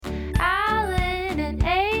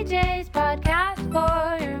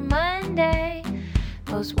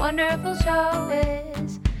local show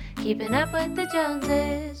is Keeping Up with the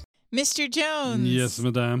Joneses. Mr. Jones. Yes,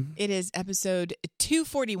 madame. It is episode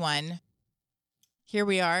 241. Here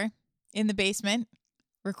we are in the basement,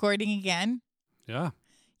 recording again. Yeah.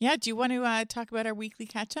 Yeah, do you want to talk about our weekly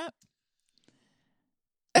catch-up?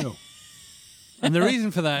 No. And the reason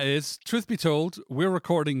for that is, truth be told, we're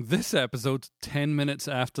recording this episode 10 minutes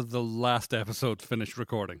after the last episode finished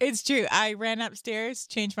recording. It's true. I ran upstairs,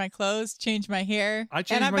 changed my clothes, changed my hair. I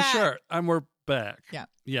changed my shirt, and we're back. Yeah.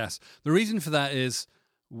 Yes. The reason for that is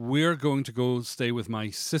we're going to go stay with my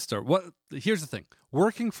sister. Here's the thing.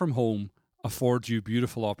 Working from home affords you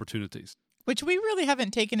beautiful opportunities. Which we really haven't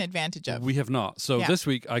taken advantage of. We have not. So this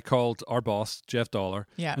week I called our boss, Jeff Dollar,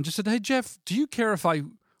 and just said, hey, Jeff, do you care if I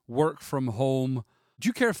work from home? Do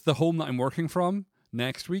you care if the home that I'm working from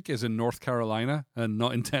next week is in North Carolina and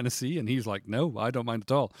not in Tennessee? And he's like, no, I don't mind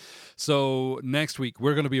at all. So next week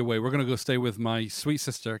we're going to be away. We're going to go stay with my sweet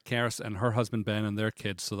sister, Karis, and her husband, Ben, and their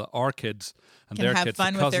kids, so that our kids and can their have kids,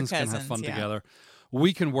 fun the with their cousins, can have fun yeah. together.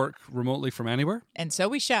 We can work remotely from anywhere. And so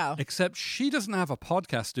we shall. Except she doesn't have a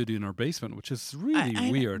podcast studio in her basement, which is really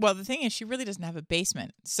weird. Well, the thing is, she really doesn't have a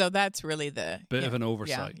basement. So that's really the... Bit of an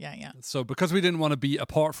oversight. Yeah. So because we didn't want to be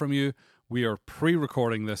apart from you, we are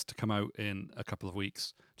pre-recording this to come out in a couple of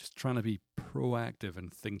weeks. Just trying to be proactive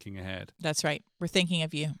and thinking ahead. That's right. We're thinking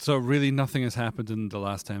of you. So really nothing has happened in the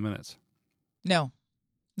last 10 minutes. No,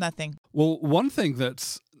 nothing. Well, one thing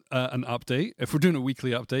that's an update, if we're doing a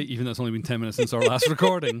weekly update, even though it's only been 10 minutes since our last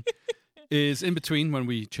recording, is in between when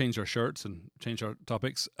we change our shirts and change our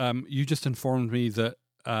topics. You just informed me that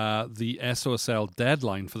the SOSL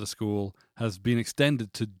deadline for the school has been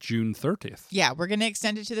extended to June 30th. Yeah, we're going to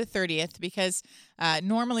extend it to the 30th because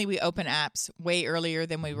normally we open apps way earlier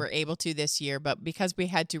than we were able to this year, but because we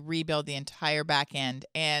had to rebuild the entire back end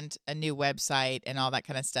and a new website and all that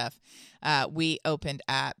kind of stuff, we opened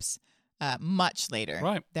apps much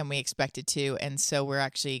later than we expected to, and so we're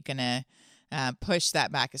actually going to push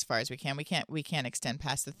that back as far as we can. We can't extend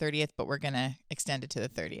past the 30th, but we're going to extend it to the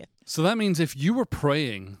 30th. So that means if you were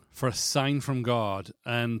praying for a sign from God,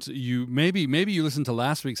 and you maybe you listened to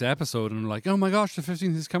last week's episode and were like, oh my gosh, the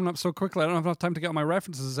 15th is coming up so quickly, I don't have enough time to get all my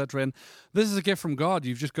references, etc. And this is a gift from God.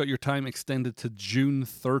 You've just got your time extended to June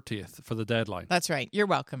 30th for the deadline. That's right. You're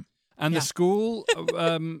welcome. And the school,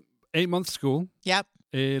 8-month school. Yep.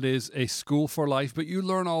 It is a school for life, but you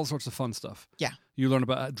learn all sorts of fun stuff. Yeah. You learn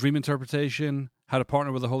about dream interpretation, how to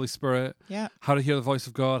partner with the Holy Spirit, how to hear the voice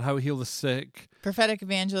of God, how to heal the sick. Prophetic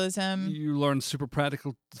evangelism. You learn super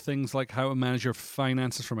practical things like how to manage your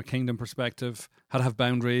finances from a kingdom perspective, how to have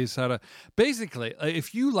boundaries, how to... Basically,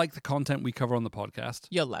 if you like the content we cover on the podcast,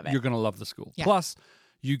 you'll love it. You're going to love the school. Yeah. Plus,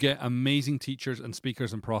 you get amazing teachers and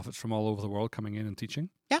speakers and prophets from all over the world coming in and teaching.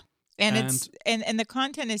 Yeah. And it's and the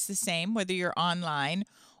content is the same whether you're online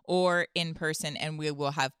or in person, and we will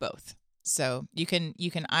have both. So you can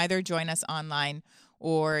either join us online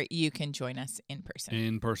or you can join us in person.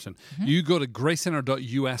 Mm-hmm. You go to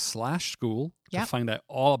gracecenter.us/school to find out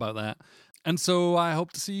all about that. And so I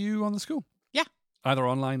hope to see you on the school. Yeah. Either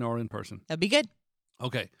online or in person. That'd be good.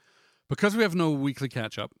 Okay. Because we have no weekly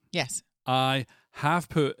catch-up. Yes. I have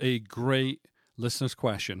put a great listener's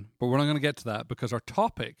question, but we're not going to get to that because our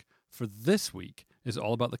topic for this week is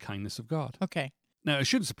all about the kindness of God. Okay. Now, it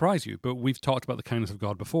shouldn't surprise you, but we've talked about the kindness of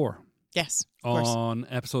God before. Yes, of course. On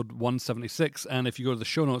episode 176. And if you go to the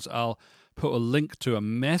show notes, I'll put a link to a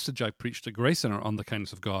message I preached at Grace Center on the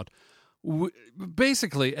kindness of God.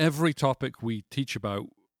 Basically, every topic we teach about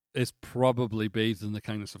is probably bathed in the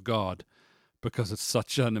kindness of God because it's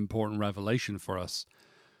such an important revelation for us.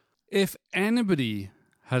 If anybody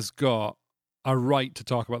has got a right to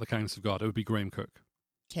talk about the kindness of God, it would be Graham Cook.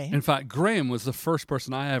 Okay. In fact, Graham was the first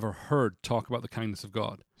person I ever heard talk about the kindness of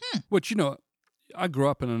God, which, I grew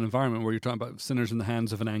up in an environment where you're talking about sinners in the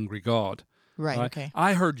hands of an angry God. Right, okay.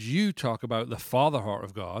 I heard you talk about the father heart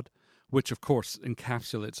of God, which, of course,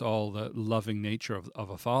 encapsulates all the loving nature of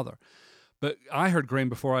a father. But I heard Graham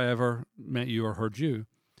before I ever met you or heard you.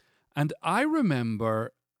 And I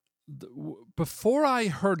remember before I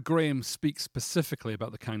heard Graham speak specifically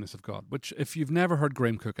about the kindness of God, which if you've never heard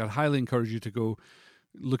Graham Cook, I'd highly encourage you to go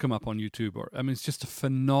look him up on YouTube. It's just a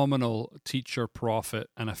phenomenal teacher, prophet,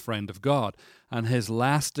 and a friend of God. And his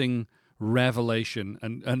lasting revelation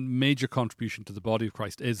and major contribution to the body of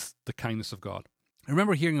Christ is the kindness of God. I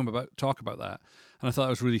remember hearing him talk about that, and I thought it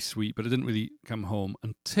was really sweet, but it didn't really come home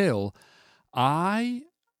until I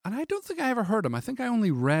don't think I ever heard him. I think I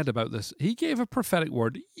only read about this. He gave a prophetic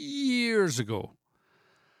word years ago.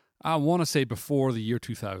 I want to say before the year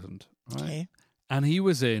 2000. Right? Okay. And he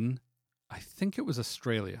was in, I think it was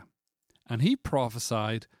Australia. And he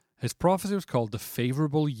prophesied His prophecy was called The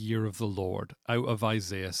Favorable Year of the Lord, out of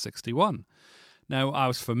Isaiah 61. Now, I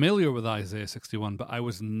was familiar with Isaiah 61, but I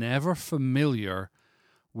was never familiar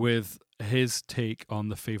with his take on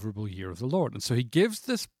the favorable year of the Lord. And so he gives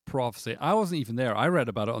this prophecy. I wasn't even there. I read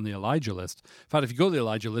about it on the Elijah list. In fact, if you go to the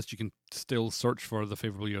Elijah list, you can still search for the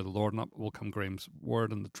favorable year of the Lord, and up will come Graham's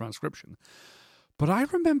word in the transcription. But I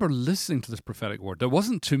remember listening to this prophetic word. That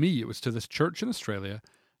wasn't to me. It was to this church in Australia,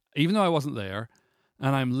 even though I wasn't there.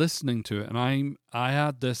 And I'm listening to it, and I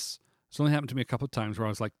had this. It's only happened to me a couple of times where I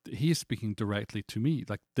was like, he is speaking directly to me.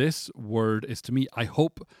 Like, this word is to me. I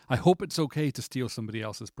hope it's okay to steal somebody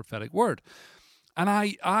else's prophetic word. And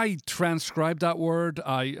I transcribed that word.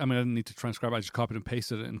 I didn't need to transcribe. I just copied and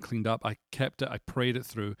pasted it and cleaned up. I kept it. I prayed it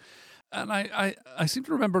through. And I seem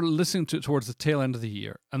to remember listening to it towards the tail end of the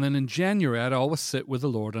year. And then in January, I'd always sit with the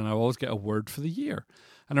Lord, and I'd always get a word for the year.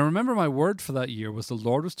 And I remember my word for that year was the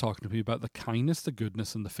Lord was talking to me about the kindness, the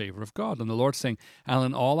goodness, and the favor of God. And the Lord saying,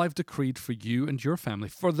 Alan, all I've decreed for you and your family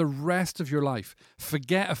for the rest of your life,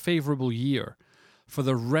 forget a favorable year. For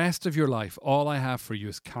the rest of your life, all I have for you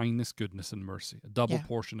is kindness, goodness, and mercy, a double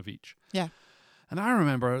portion of each. Yeah. And I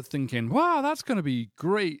remember thinking, wow, that's going to be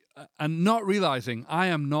great. And not realizing I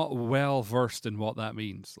am not well versed in what that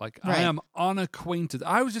means. Like, I am unacquainted.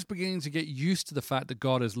 I was just beginning to get used to the fact that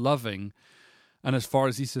God is loving. And as far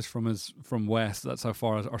as east is from west, that's how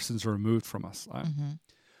far our sins are removed from us. And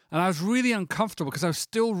I was really uncomfortable because I was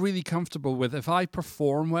still really comfortable with, if I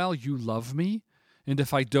perform well, you love me. And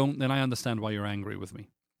if I don't, then I understand why you're angry with me.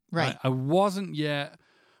 Right. I wasn't yet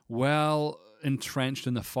well entrenched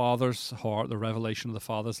in the Father's heart, the revelation of the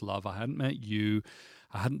Father's love. I hadn't met you.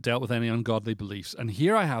 I hadn't dealt with any ungodly beliefs. And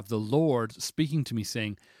here I have the Lord speaking to me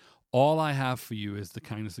saying, all I have for you is the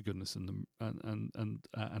kindness, the goodness, and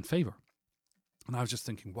favor. And I was just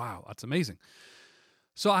thinking, wow, that's amazing.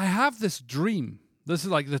 So I have this dream. This is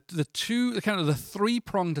like the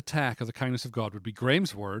three-pronged attack of the kindness of God would be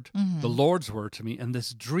Graham's word, the Lord's word to me, and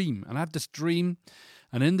this dream. And I have this dream,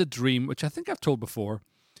 and in the dream, which I think I've told before,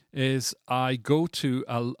 is I go to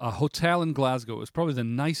a hotel in Glasgow. It was probably the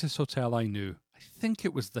nicest hotel I knew. I think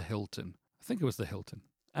it was the Hilton.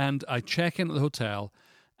 And I check in at the hotel,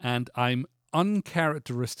 and I'm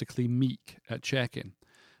uncharacteristically meek at check-in.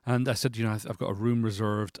 And I said, I've got a room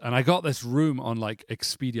reserved. And I got this room on like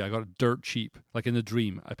Expedia. I got it dirt cheap, like in the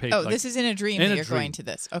dream. I paid. Oh, this is in a dream that you're going to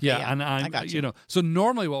this. Okay, yeah. And I got you. So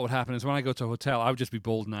normally what would happen is when I go to a hotel, I would just be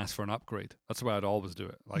bold and ask for an upgrade. That's the way I'd always do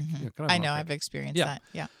it. Like, I know, I've experienced that.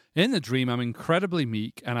 Yeah. In the dream, I'm incredibly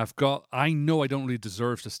meek, and I know I don't really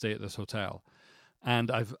deserve to stay at this hotel.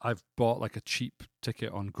 And I've bought like a cheap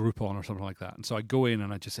ticket on Groupon or something like that. And so I go in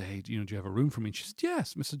and I just say, hey, do you have a room for me? And she says,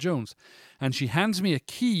 yes, Mr. Jones. And she hands me a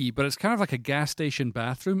key, but it's kind of like a gas station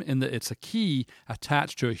bathroom in that it's a key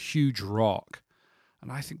attached to a huge rock.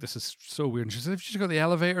 And I think this is so weird. And she said, if you just go to the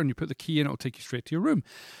elevator and you put the key in, it'll take you straight to your room.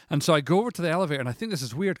 And so I go over to the elevator, and I think this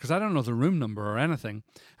is weird because I don't know the room number or anything.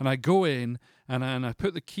 And I go in, and I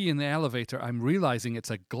put the key in the elevator. I'm realizing it's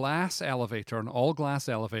a glass elevator, an all-glass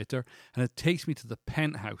elevator, and it takes me to the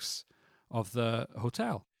penthouse of the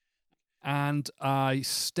hotel. And I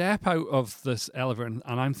step out of this elevator, and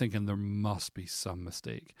I'm thinking there must be some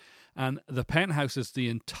mistake. And the penthouse is the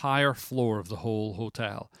entire floor of the whole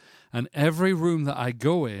hotel. And every room that I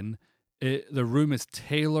go in, the room is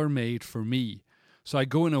tailor-made for me. So I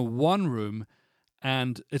go in one room,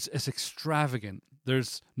 and it's extravagant.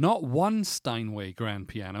 There's not one Steinway grand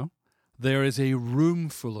piano. There is a room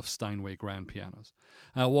full of Steinway grand pianos.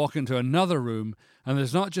 I walk into another room, and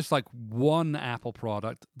there's not just like one Apple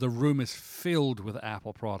product. The room is filled with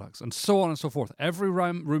Apple products, and so on and so forth. Every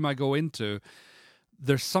room I go into,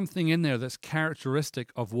 there's something in there that's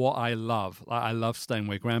characteristic of what I love. I love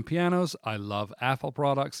Steinway grand pianos. I love Apple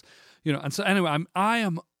products, And so anyway, I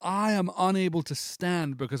am unable to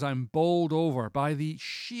stand because I'm bowled over by the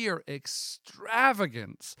sheer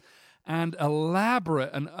extravagance and elaborate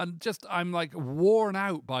and just I'm like worn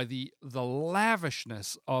out by the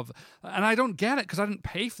lavishness of, and I don't get it because I didn't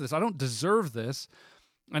pay for this. I don't deserve this.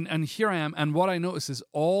 And here I am. And what I notice is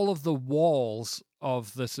all of the walls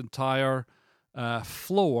of this entire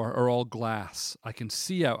floor are all glass. I can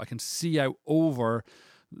see out over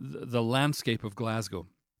the landscape of Glasgow.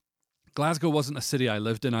 Glasgow wasn't a city I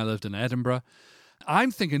lived in. I lived in Edinburgh.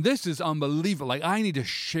 I'm thinking this is unbelievable. Like, I need to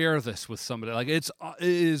share this with somebody. Like, it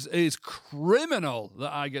is criminal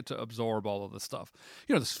that I get to absorb all of this stuff.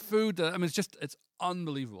 This food. It's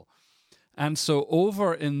unbelievable. And so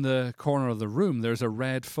over in the corner of the room, there's a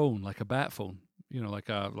red phone, like a bat phone.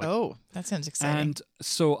 Oh, that sounds exciting. And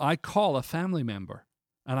so I call a family member,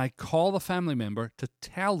 and I call the family member to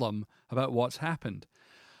tell them about what's happened.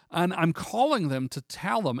 And I'm calling them to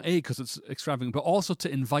tell them, A, because it's extravagant, but also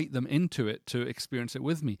to invite them into it, to experience it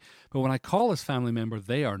with me. But when I call this family member,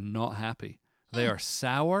 they are not happy. They are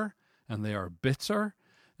sour and they are bitter,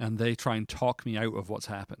 and they try and talk me out of what's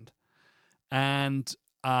happened. And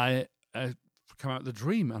I come out of the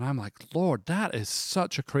dream, and I'm like, Lord, that is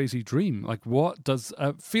such a crazy dream. Like, what does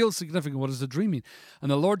feel significant? What does the dream mean?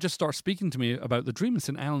 And the Lord just starts speaking to me about the dream and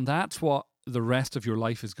saying, Alan, that's what the rest of your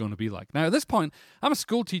life is going to be like. Now, at this point, I'm a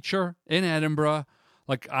school teacher in Edinburgh.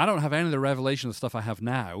 Like, I don't have any of the revelation of stuff I have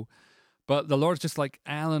now, but the Lord's just like,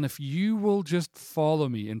 Alan, if you will just follow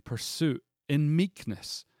me in pursuit, in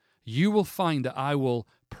meekness, you will find that I will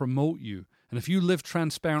promote you. And if you live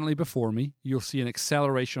transparently before me, you'll see an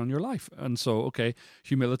acceleration on your life. And so, okay,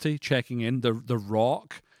 humility, checking in, the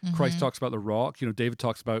rock. Mm-hmm. Christ talks about the rock. You know, David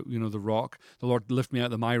talks about, you know, the rock. The Lord lift me out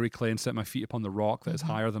of the miry clay and set my feet upon the rock that is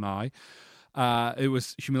higher than I. It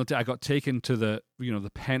was humility. I got taken to the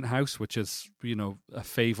penthouse, which is, you know, a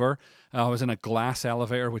favor. I was in a glass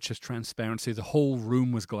elevator, which is transparency. The whole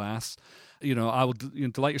room was glass. You know, I will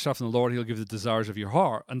delight yourself in the Lord. He'll give the desires of your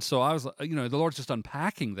heart. And so I was, you know, the Lord's just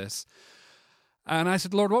unpacking this. And I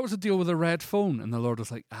said, Lord, what was the deal with the red phone? And the Lord was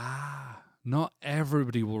like, not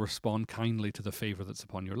everybody will respond kindly to the favor that's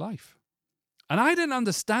upon your life. And I didn't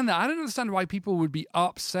understand that. I didn't understand why people would be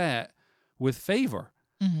upset with favor.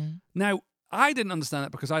 Mm-hmm. Now, I didn't understand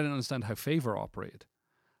that because I didn't understand how favor operated.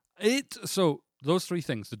 So those three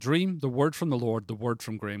things, the dream, the word from the Lord, the word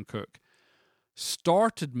from Graham Cook,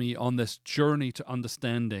 started me on this journey to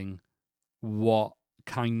understanding what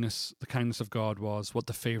the kindness of God was, what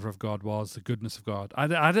the favor of God was, the goodness of God. I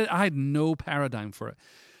had no paradigm for it.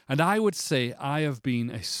 And I would say I have been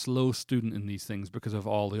a slow student in these things because of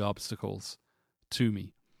all the obstacles to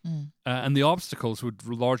me. And the obstacles would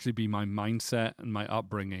largely be my mindset and my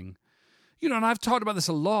upbringing. You know, and I've talked about this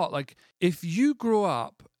a lot. Like, if you grow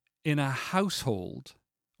up in a household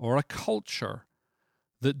or a culture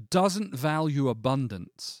that doesn't value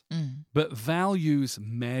abundance, but values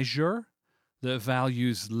measure, that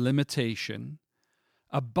values limitation,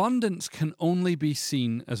 abundance can only be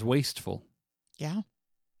seen as wasteful. Yeah.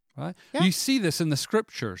 Right? Yeah. You see this in the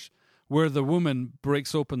scriptures where the woman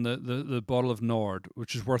breaks open the bottle of Nord,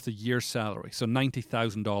 which is worth a year's salary. So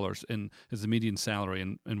 $90,000 is the median salary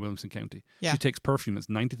in Williamson County. Yeah. She takes perfume that's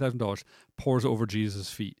 $90,000, pours it over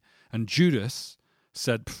Jesus' feet. And Judas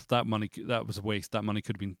said, that was a waste. That money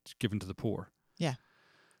could have been given to the poor. Yeah.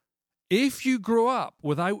 If you grow up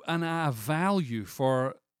without a value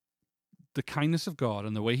for the kindness of God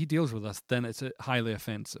and the way he deals with us, then it's highly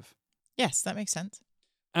offensive. Yes, that makes sense.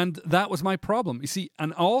 And that was my problem. You see,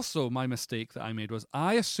 and also my mistake that I made was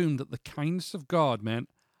I assumed that the kindness of God meant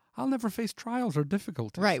I'll never face trials or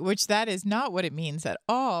difficulties. Right, which that is not what it means at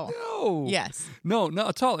all. No. Yes. No, not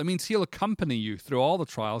at all. It means he'll accompany you through all the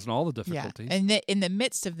trials and all the difficulties. Yeah. And in the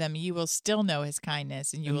midst of them, you will still know his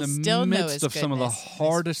kindness, and you will still know his goodness. In the midst of some of the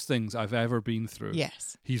hardest things I've ever been through.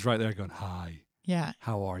 Yes. He's right there going, hi. Yeah.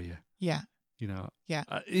 How are you? Yeah. You know. Yeah.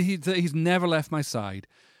 He's never left my side.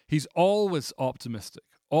 He's always optimistic,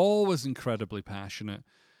 always incredibly passionate,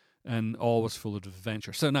 and always full of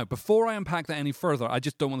adventure. So now, before I unpack that any further, I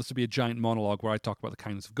just don't want this to be a giant monologue where I talk about the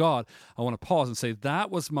kindness of God. I want to pause and say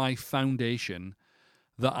that was my foundation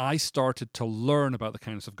that I started to learn about the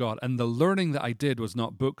kindness of God. And the learning that I did was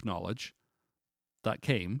not book knowledge that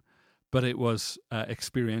came, but it was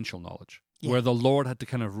experiential knowledge, where the Lord had to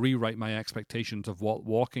kind of rewrite my expectations of what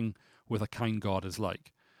walking with a kind God is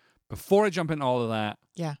like. Before I jump into all of that,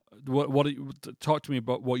 talk to me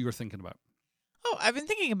about what you were thinking about. Oh, I've been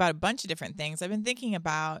thinking about a bunch of different things. I've been thinking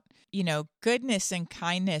about, goodness and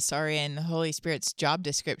kindness are in the Holy Spirit's job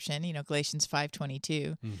description, Galatians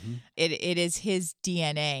 5:22. Mm-hmm. It is his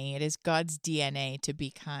DNA. It is God's DNA to be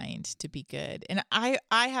kind, to be good. And I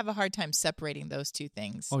have a hard time separating those two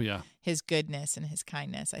things. Oh, yeah. His goodness and his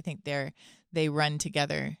kindness. I think they run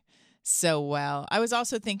together so well. I was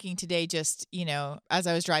also thinking today, just, as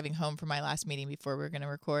I was driving home from my last meeting before we were going to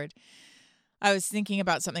record, I was thinking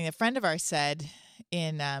about something a friend of ours said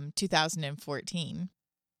in 2014,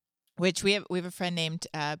 which we have a friend named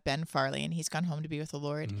Ben Farley, and he's gone home to be with the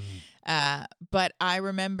Lord. But I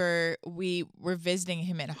remember we were visiting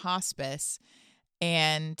him in hospice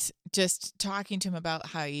and just talking to him about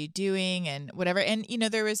how you're doing and whatever. And,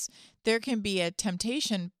 there can be a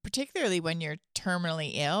temptation, particularly when you're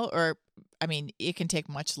terminally ill, or, it can take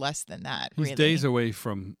much less than that. He's really. Days away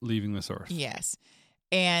from leaving this earth. Yes.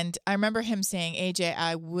 And I remember him saying, AJ,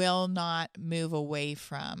 I will not move away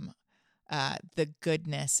from the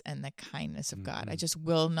goodness and the kindness of God. I just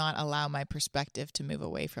will not allow my perspective to move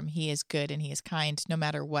away from He is good and He is kind no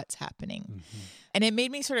matter what's happening. And it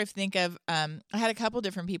made me sort of think of, I had a couple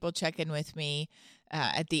different people check in with me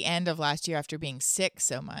at the end of last year after being sick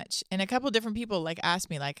so much. And a couple different people like asked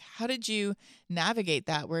me, like, how did you navigate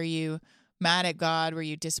that? Were you mad at God? Were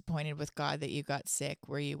you disappointed with God that you got sick?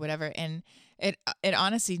 Were you whatever? And it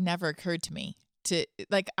honestly never occurred to me to,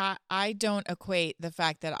 like, I don't equate the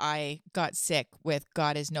fact that I got sick with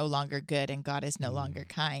God is no longer good and God is no longer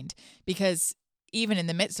kind, because even in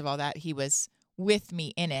the midst of all that, He was with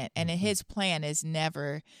me in it. And His plan is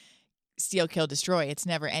never steal, kill, destroy. It's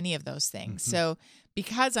never any of those things. So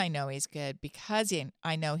because I know He's good, because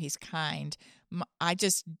I know He's kind, I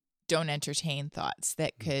just don't entertain thoughts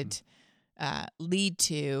that could lead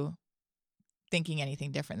to thinking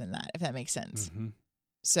anything different than that, if that makes sense.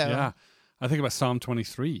 So yeah, I think about Psalm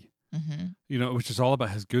 23, you know, which is all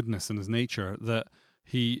about His goodness and His nature, that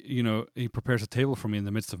He, you know, He prepares a table for me in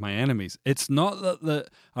the midst of my enemies. It's not that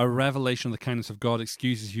a revelation of the kindness of God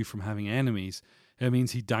excuses you from having enemies. It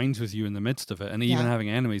means He dines with you in the midst of it, and even having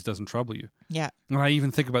enemies doesn't trouble you. Yeah. And I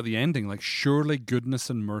even think about the ending, like, surely goodness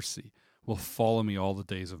and mercy will follow me all the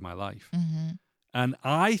days of my life. And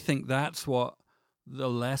I think that's what the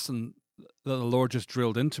lesson that the Lord just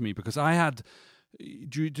drilled into me, because I had,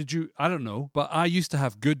 did you, I don't know, but I used to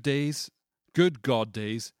have good days, good God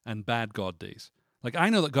days, and bad God days. Like, I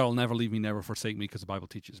know that God will never leave me, never forsake me, because the Bible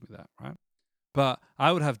teaches me that, right? But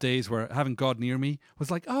I would have days where having God near me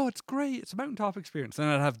was like, oh, it's great, it's a mountaintop experience. Then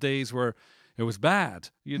I'd have days where it was bad,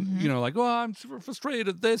 you know, like, oh, I'm super frustrated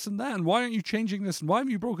at this and that, and why aren't you changing this, and why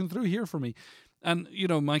haven't you broken through here for me? And, you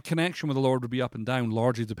know, my connection with the Lord would be up and down,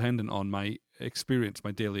 largely dependent on my experience, my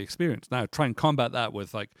daily experience. Now, I try and combat that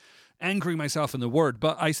with, like, anchoring myself in the Word,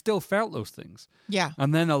 but I still felt those things. Yeah.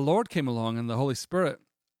 And then the Lord came along, and the Holy Spirit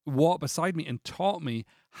walked beside me and taught me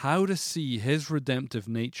how to see His redemptive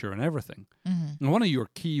nature in everything. And one of your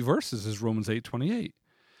key verses is Romans 8:28.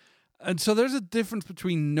 And so there's a difference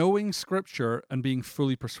between knowing Scripture and being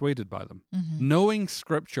fully persuaded by them. Knowing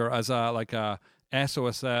Scripture as a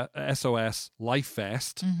SOS life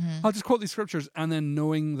vest. I'll just quote these scriptures, and then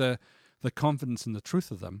knowing the confidence in the truth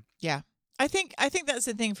of them. Yeah. I think that's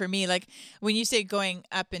the thing for me. Like, when you say going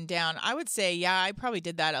up and down, I would say, yeah, I probably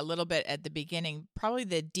did that a little bit at the beginning. Probably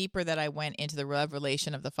the deeper that I went into the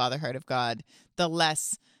revelation of the Father Heart of God, the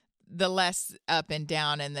less up and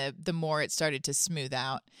down, and the more it started to smooth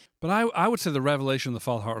out. But I would say the revelation of the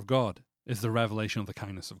Father Heart of God is the revelation of the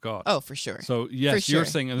kindness of God. Oh, for sure. So, yes, you're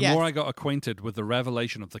saying the more I got acquainted with the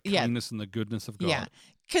revelation of the kindness and the goodness of God. Yeah.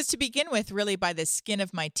 Because to begin with, really by the skin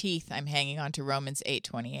of my teeth, I'm hanging on to Romans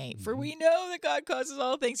 8:28. For we know that God causes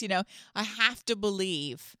all things, you know. I have to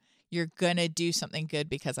believe you're going to do something good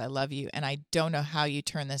because I love you, and I don't know how you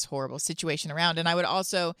turn this horrible situation around. And I would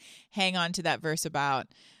also hang on to that verse about,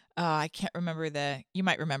 I can't remember you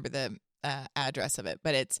might remember the address of it,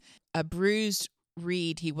 but it's a bruised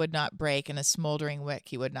reed He would not break, and a smoldering wick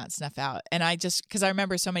He would not snuff out. And because I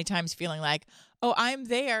remember so many times feeling like, oh, I'm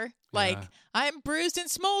there. Like, I'm bruised and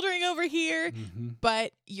smoldering over here.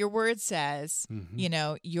 But your word says, you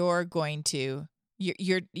know, you're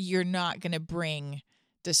not going to bring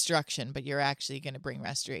destruction, but you're actually going to bring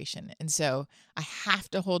restoration. And so I have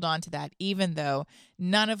to hold on to that, even though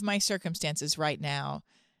none of my circumstances right now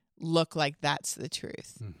look like that's the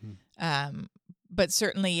truth. But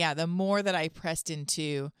certainly, yeah, the more that I pressed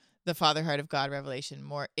into the Father Heart of God revelation,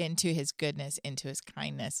 more into His goodness, into His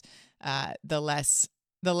kindness, the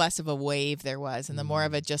less of a wave there was, and the more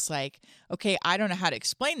of a just like, okay, I don't know how to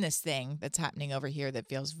explain this thing that's happening over here that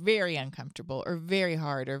feels very uncomfortable or very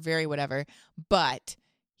hard or very whatever, but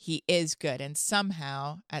He is good. And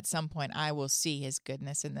somehow, at some point, I will see His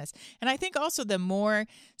goodness in this. And I think also the more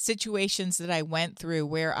situations that I went through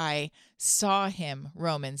where I saw Him,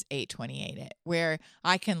 Romans 8:28, it, where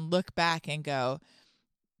I can look back and go,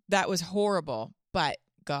 that was horrible, but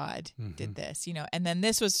God did this, you know. And then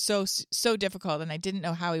this was so difficult, and I didn't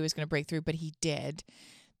know how He was going to break through, but He did.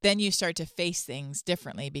 Then you start to face things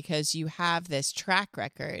differently because you have this track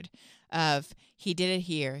record of He did it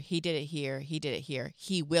here, He did it here, He did it here,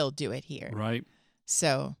 He will do it here. Right.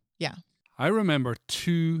 So, yeah. I remember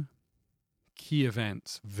two key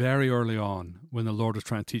events very early on when the Lord was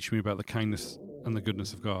trying to teach me about the kindness and the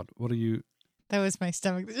goodness of God. What are you... That was my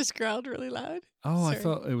stomach that just growled really loud. Oh, Sorry. I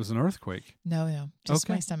thought it was an earthquake. No, just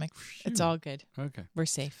my stomach. Phew. It's all good. Okay. We're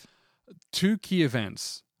safe. Two key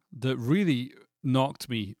events that really knocked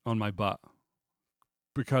me on my butt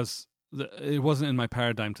because it wasn't in my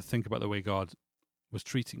paradigm to think about the way God was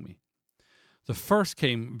treating me. The first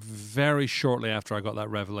came very shortly after I got that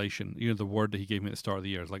revelation. You know, the word that he gave me at the start of the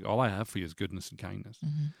year is like, all I have for you is goodness and kindness.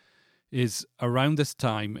 Mm-hmm. Is around this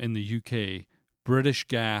time in the UK, British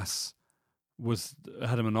Gas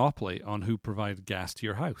had a monopoly on who provided gas to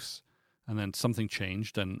your house. And then something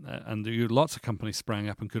changed, and lots of companies sprang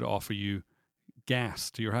up and could offer you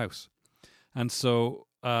gas to your house. And so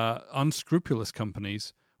unscrupulous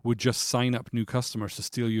companies would just sign up new customers to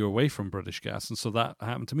steal you away from British Gas. And so that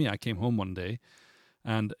happened to me. I came home one day,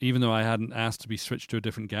 and even though I hadn't asked to be switched to a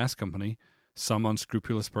different gas company, some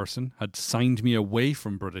unscrupulous person had signed me away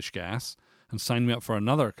from British Gas and signed me up for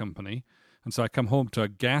another company. And so I come home to a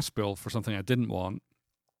gas bill for something I didn't want.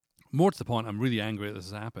 More to the point, I'm really angry that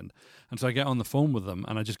this has happened. And so I get on the phone with them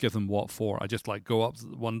and I just give them what for. I just like go up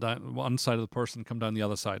one side of the person, come down the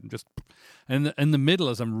other side, and just in the middle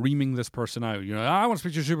as I'm reaming this person out, you know, I want to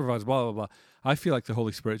speak to your supervisor, blah, blah, blah. I feel like the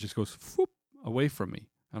Holy Spirit just goes whoop, away from me.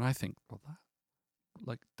 And I think, well,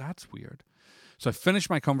 that's weird. So I finish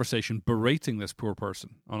my conversation berating this poor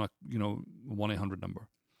person on a 1-800 number.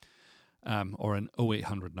 Or an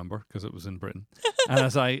 0800 number, because it was in Britain. And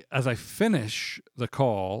as I finish the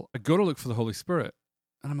call, I go to look for the Holy Spirit.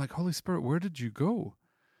 And I'm like, Holy Spirit, where did you go?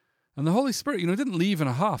 And the Holy Spirit, didn't leave in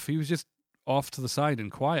a huff. He was just off to the side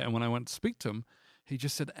and quiet. And when I went to speak to him, he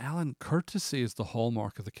just said, Alan, courtesy is the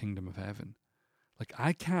hallmark of the kingdom of heaven. Like,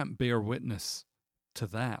 I can't bear witness to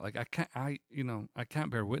that. Like, I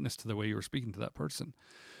can't bear witness to the way you were speaking to that person.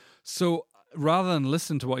 So rather than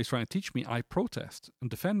listen to what he's trying to teach me, I protest and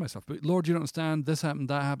defend myself. But Lord, you don't understand. This happened,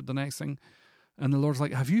 that happened, the next thing. And the Lord's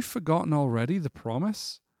like, have you forgotten already the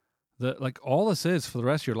promise? That like all this is for the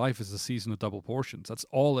rest of your life is a season of double portions. That's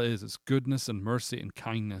all it is. It's goodness and mercy and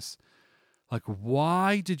kindness. Like,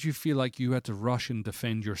 why did you feel like you had to rush and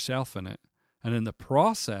defend yourself in it? And in the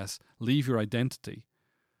process, leave your identity?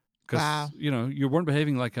 Because, you weren't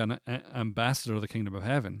behaving like an ambassador of the kingdom of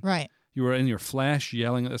heaven. Right. You were in your flesh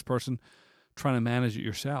yelling at this person, trying to manage it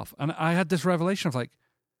yourself. And I had this revelation of like,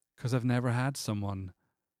 because I've never had someone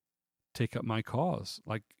take up my cause.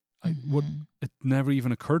 Like, it never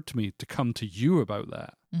even occurred to me to come to you about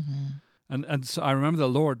that. Mm-hmm. And so I remember the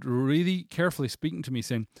Lord really carefully speaking to me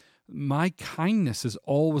saying, my kindness is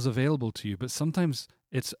always available to you, but sometimes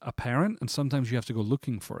it's apparent and sometimes you have to go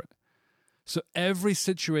looking for it. So every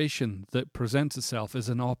situation that presents itself is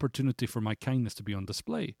an opportunity for my kindness to be on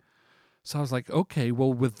display. So I was like, okay,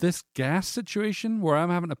 well, with this gas situation where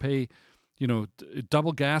I'm having to pay,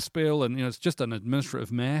 double gas bill and, it's just an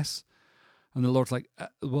administrative mess. And the Lord's like,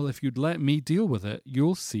 well, if you'd let me deal with it,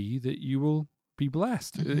 you'll see that you will be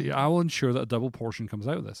blessed. Mm-hmm. I will ensure that a double portion comes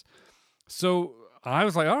out of this. So I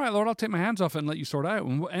was like, all right, Lord, I'll take my hands off it and let you sort it out.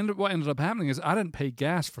 And what ended up happening is I didn't pay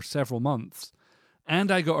gas for several months.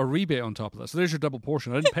 And I got a rebate on top of that. So there's your double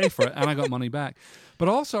portion. I didn't pay for it, and I got money back. But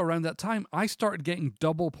also around that time, I started getting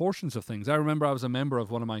double portions of things. I remember I was a member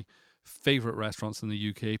of one of my favorite restaurants in the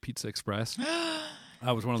UK, Pizza Express.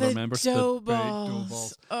 I was one of their members. Dough the dough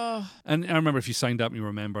balls. Oh. And I remember if you signed up and you were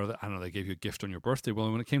a member, I don't know, they gave you a gift on your birthday.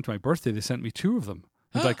 Well, when it came to my birthday, they sent me 2 of them.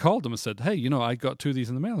 And I called them and said, hey, I got 2 of these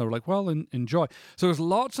in the mail. They were like, well, enjoy. So there's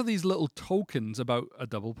lots of these little tokens about a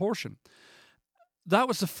double portion. That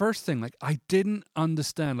was the first thing. Like, I didn't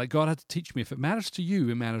understand. Like, God had to teach me, if it matters to you,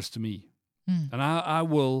 it matters to me. And I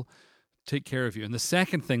will take care of you. And the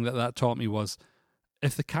second thing that taught me was,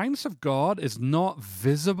 if the kindness of God is not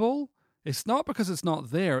visible, it's not because it's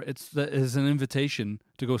not there. It's an invitation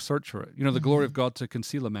to go search for it. The glory of God to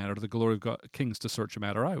conceal a matter, the glory of God, kings to search a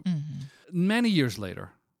matter out. Many years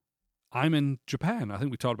later, I'm in Japan. I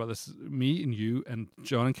think we talked about this. Me and you and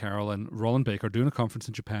John and Carol and Roland Baker doing a conference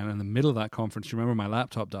in Japan. In the middle of that conference, you remember my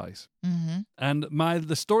laptop dies. Mm-hmm. And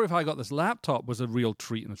the story of how I got this laptop was a real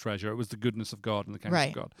treat and a treasure. It was the goodness of God and the kindness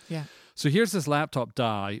of God. Yeah. So here's this laptop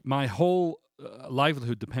die. My whole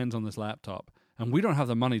livelihood depends on this laptop. And we don't have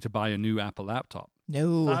the money to buy a new Apple laptop.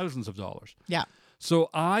 No. Thousands of dollars. Yeah. So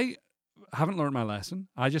I haven't learned my lesson.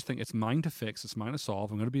 I just think it's mine to fix. It's mine to solve.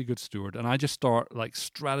 I'm going to be a good steward. And I just start like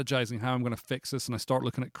strategizing how I'm going to fix this. And I start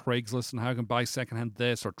looking at Craigslist and how I can buy secondhand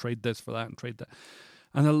this or trade this for that and trade that.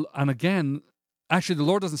 And again, actually, the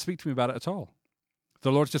Lord doesn't speak to me about it at all.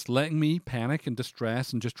 The Lord's just letting me panic and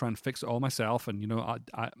distress and just try and fix it all myself. And,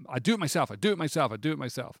 I do it myself. I do it myself. I do it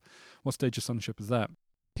myself. What stage of sonship is that?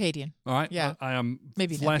 Padian. All right. Yeah. I am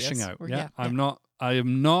maybe fleshing out. Yeah.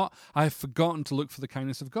 I've forgotten to look for the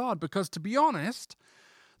kindness of God because, to be honest,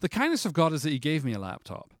 the kindness of God is that He gave me a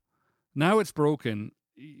laptop. Now it's broken.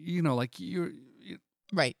 Like you're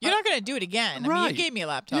right. You're not going to do it again. Right. I mean, you gave me a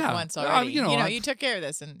laptop once already. You took care of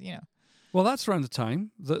this, and Well, that's around the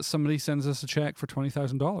time that somebody sends us a check for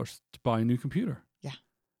 $20,000 to buy a new computer. Yeah.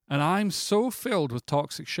 And I'm so filled with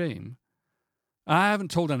toxic shame I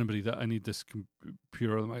haven't told anybody that I need this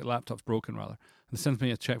computer. My laptop's broken, rather. And they sent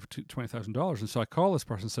me a check for $20,000. And so I called this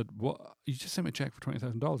person and said, "What? You just sent me a check for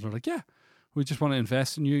 $20,000?" And they're like, "Yeah, we just want to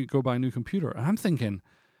invest in you. Go buy a new computer." And I'm thinking,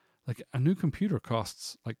 like, a new computer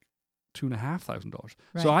costs like $2,500.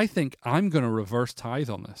 Right. So I think I'm going to reverse tithe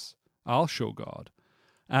on this. I'll show God,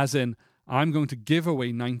 as in I'm going to give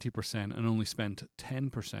away 90% and only spend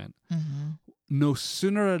 10%. No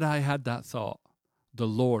sooner had I had that thought, the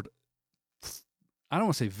Lord, I don't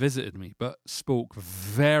want to say visited me, but spoke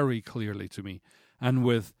very clearly to me, and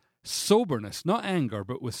with soberness, not anger,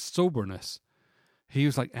 but with soberness. He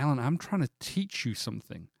was like, "Alan, I'm trying to teach you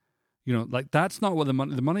something. You know, like, that's not what the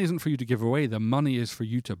money isn't for you to give away. The money is for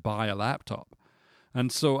you to buy a laptop." And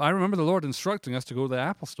so I remember the Lord instructing us to go to the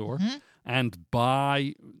Apple store and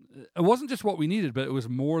buy. It wasn't just what we needed, but it was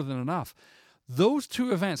more than enough. Those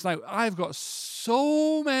two events. Now, I've got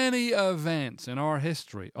so many events in our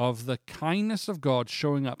history of the kindness of God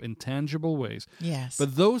showing up in tangible ways. Yes.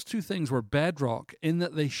 But those two things were bedrock in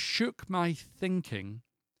that they shook my thinking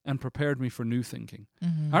and prepared me for new thinking.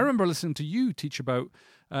 I remember listening to you teach about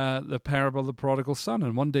the parable of the prodigal son.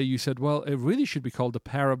 And one day you said, well, it really should be called the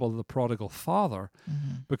parable of the prodigal father,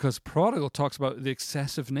 because prodigal talks about the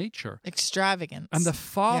excessive nature. Extravagance. And the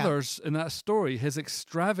father's, in that story, his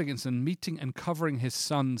extravagance in meeting and covering his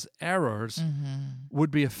son's errors would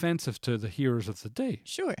be offensive to the hearers of the day.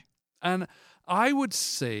 Sure. And I would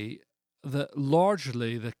say that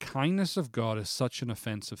largely the kindness of God is such an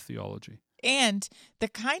offensive theology. And the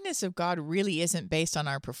kindness of God really isn't based on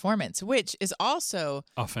our performance, which is also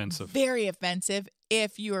offensive, very offensive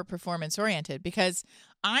if you are performance oriented, because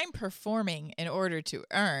I'm performing in order to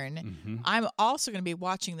earn. I'm also going to be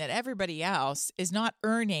watching that everybody else is not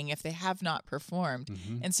earning if they have not performed.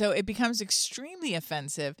 And so it becomes extremely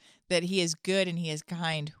offensive that he is good and he is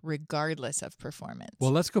kind regardless of performance. Well,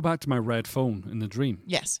 let's go back to my red phone in the dream.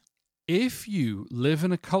 Yes. If you live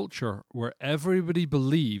in a culture where everybody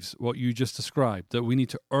believes what you just described, that we need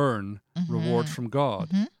to earn rewards from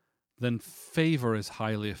God, then favor is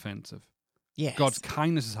highly offensive. Yes. God's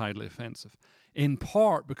kindness is highly offensive, in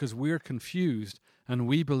part because we're confused and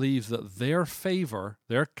we believe that their favor,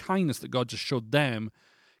 their kindness that God just showed them,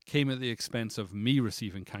 came at the expense of me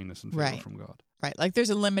receiving kindness and favor from God. Right. Like there's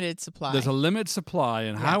a limited supply. There's a limited supply,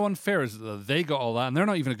 and how unfair is it that they got all that and they're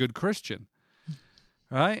not even a good Christian?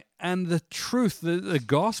 Right? And the truth, the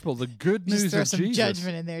gospel, the good news Just throw of some Jesus.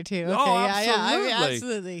 judgment in there too. Okay, Oh, absolutely.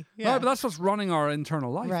 absolutely. Yeah. Right, but that's what's running our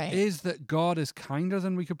internal life, Right. is that God is kinder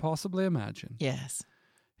than we could possibly imagine. Yes.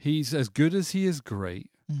 He's as good as he is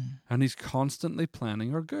great, and he's constantly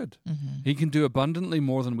planning our good. He can do abundantly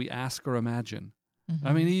more than we ask or imagine.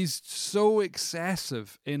 I mean, he's so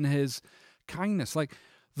excessive in his kindness. Like,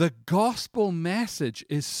 the gospel message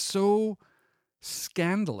is so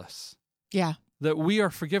scandalous. Yeah. That we are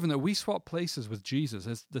forgiven, that we swap places with Jesus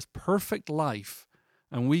as this perfect life,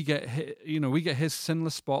 and we get his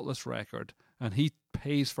sinless, spotless record, and he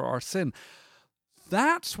pays for our sin.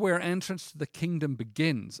 That's where entrance to the kingdom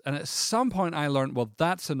begins. And at some point I learned, well,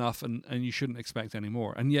 that's enough, and you shouldn't expect any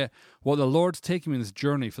more. And yet what the Lord's taken me in this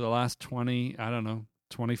journey for the last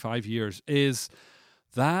 25 years is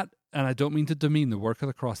that, and I don't mean to demean the work of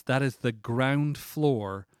the cross, that is the ground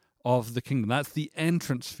floor of the kingdom. That's the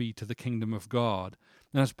entrance fee to the kingdom of God.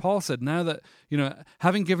 And as Paul said, now that,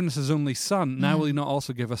 having given us his only son, now will he not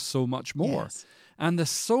also give us so much more? Yes. And the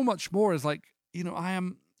so much more is like, I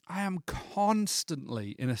am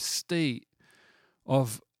constantly in a state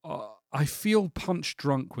of, I feel punch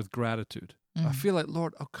drunk with gratitude. I feel like,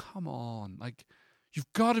 Lord, oh, come on. Like,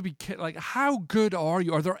 you've got to be kidding. Like, how good are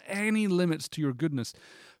you? Are there any limits to your goodness?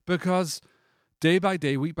 Because day by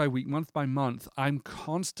day, week by week, month by month, I'm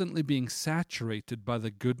constantly being saturated by the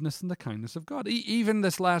goodness and the kindness of God. Even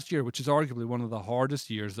this last year, which is arguably one of the hardest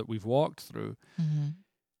years that we've walked through,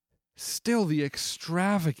 still the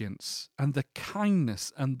extravagance and the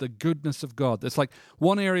kindness and the goodness of God. It's like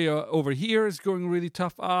one area over here is going really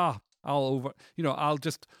tough. I'll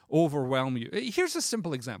just overwhelm you. Here's a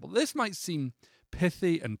simple example. This might seem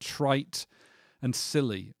pithy and trite and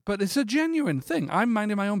silly, but it's a genuine thing. I'm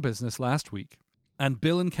minding my own business last week, and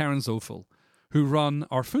Bill and Karen Zofel, who run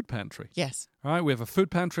our food pantry. Yes. All right, we have a food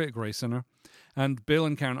pantry at Grace Center, and Bill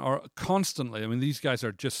and Karen are constantly, these guys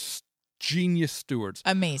are just genius stewards.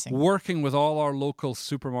 Amazing. Working with all our local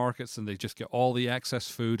supermarkets, and they just get all the excess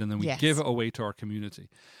food, and then we give it away to our community.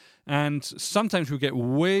 And sometimes we get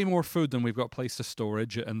way more food than we've got place to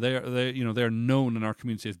storage, and they're known in our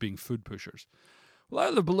community as being food pushers. Well, out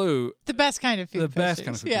of the blue, The best kind of food the best pictures.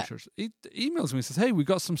 kind of food Yeah. pictures. He emails me and says, "Hey, we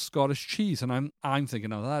got some Scottish cheese," and I'm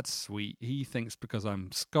thinking, "Oh, that's sweet." He thinks because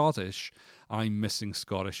I'm Scottish, I'm missing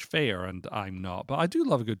Scottish fare, and I'm not. But I do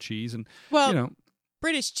love a good cheese, and Well,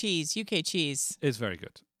 British cheese, UK cheese, it's very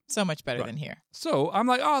good. so much better Right. than here. So I'm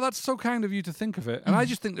like, "Oh, that's so kind of you to think of it," and I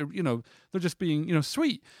just think they're just being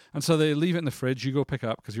sweet, and so they leave it in the fridge. You go pick it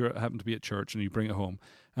up because you happen to be at church, and you bring it home,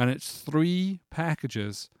 and it's 3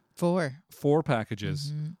 packages. 4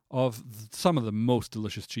 packages of some of the most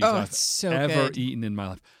delicious cheese Oh, I've it's so ever good. eaten in my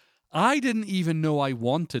life. I didn't even know I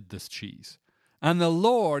wanted this cheese. And the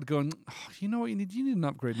Lord going, "Oh, you know what you need? You need an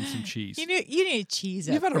upgrade in some cheese. You need cheese.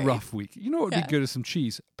 You've had a upgrade. rough week. You know what would Yeah. be good is some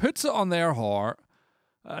cheese." Puts it on their heart.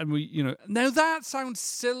 And now that sounds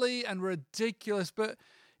silly and ridiculous, but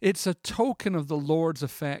it's a token of the Lord's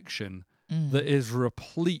affection that is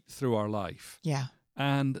replete through our life. Yeah.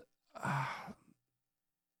 And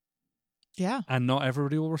Yeah. not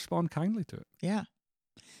everybody will respond kindly to it. Yeah.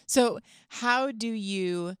 So how do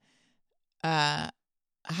you how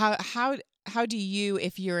do you,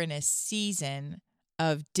 if you're in a season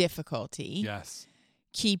of difficulty, Yes.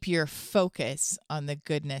 keep your focus on the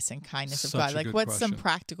goodness and kindness of Such God? a Like good what's some question.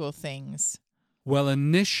 practical things? Well,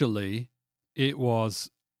 initially, it was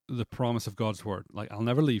the promise of God's word. Like, I'll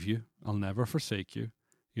never leave you. I'll never forsake you.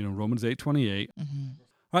 Romans 8:28.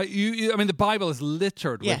 Right? I mean, the Bible is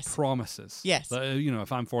littered Yes. with promises. Yes. That,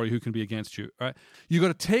 if I'm for you, who can be against you? Right? You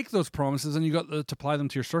got to take those promises and you got to apply them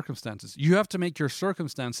to your circumstances. You have to make your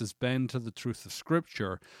circumstances bend to the truth of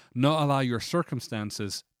Scripture, not allow your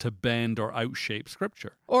circumstances to bend or outshape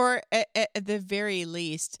Scripture. Or at the very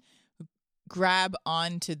least, grab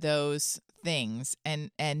onto those things and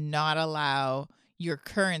not allow your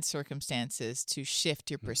current circumstances to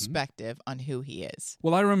shift your perspective on who he is.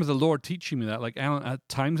 Well, I remember the Lord teaching me that, like, Alan, at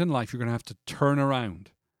times in life, you're going to have to turn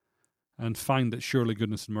around and find that surely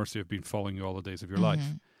goodness and mercy have been following you all the days of your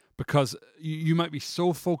life. Because you might be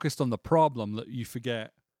so focused on the problem that you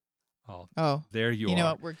forget, there you are. You know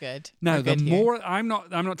what? We're good. Now, We're the good here. more, I'm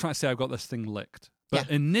not trying to say I've got this thing licked, but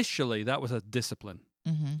initially that was a discipline.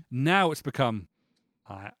 Now it's become,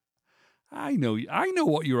 I know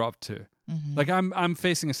what you're up to. Like I'm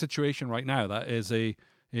facing a situation right now that is a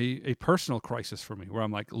personal crisis for me, where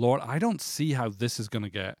I'm like, Lord, I don't see how this is going to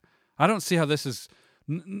get. I don't see how this is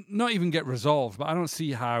not even get resolved, but I don't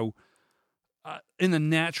see how in the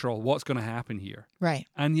natural what's going to happen here. Right.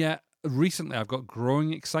 And yet recently I've got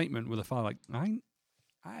growing excitement with the Father. Like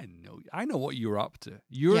I know what you're up to.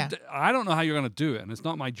 I don't know how you're going to do it, and it's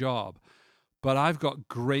not my job, but I've got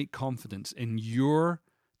great confidence in your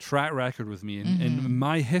track record with me and in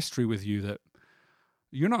my history with you, that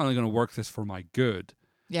you're not only going to work this for my good,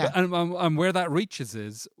 but, and where that reaches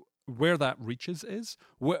is what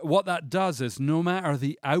that does is, no matter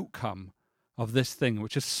the outcome of this thing,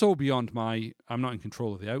 which is so beyond I'm not in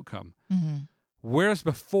control of the outcome. Whereas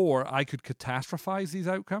before I could catastrophize these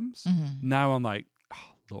outcomes, now I'm like,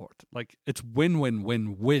 oh, Lord, like it's win, win,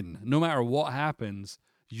 win, win. No matter what happens,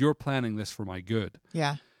 you're planning this for my good.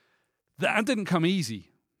 Yeah. That didn't come easy.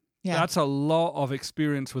 Yeah. That's a lot of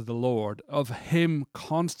experience with the Lord, of him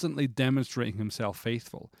constantly demonstrating himself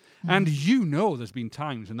faithful. And there's been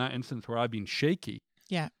times in that instance where I've been shaky.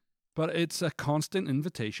 Yeah. But it's a constant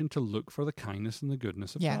invitation to look for the kindness and the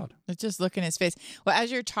goodness of God. Let's just look in his face. Well,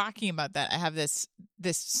 as you're talking about that, I have this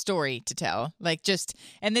story to tell.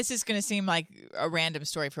 And this is going to seem like a random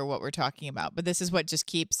story for what we're talking about, but this is what just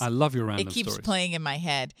keeps. I love your random It keeps stories. playing in my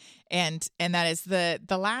head, and that is the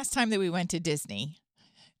last time that we went to Disney.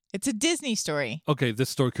 It's a Disney story. Okay, this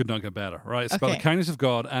story could not get better, right? It's about the kindness of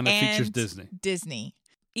God, and it features Disney. Disney.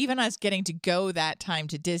 Even us getting to go that time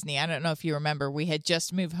to Disney, I don't know if you remember, we had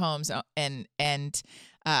just moved homes and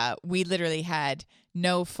we literally had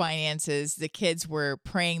no finances. The kids were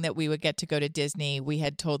praying that we would get to go to Disney. We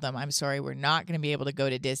had told them, I'm sorry, we're not going to be able to go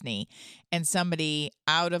to Disney. And somebody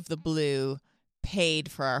out of the blue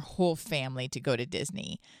paid for our whole family to go to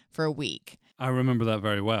Disney for a week. I remember that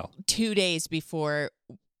very well. 2 days before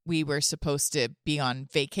we were supposed to be on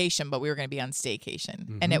vacation, but we were going to be on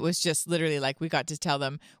staycation. And it was just literally like, we got to tell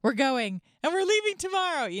them we're going and we're leaving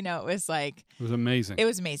tomorrow. It was like, it was amazing. It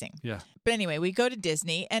was amazing. Yeah. But anyway, we go to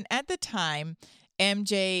Disney, and at the time,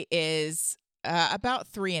 MJ is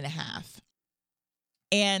about 3.5.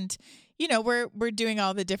 And, we're doing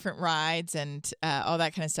all the different rides and all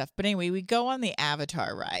that kind of stuff. But anyway, we go on the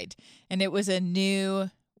Avatar ride, and it was a new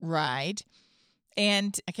ride.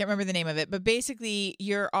 And I can't remember the name of it, but basically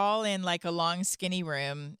you're all in like a long skinny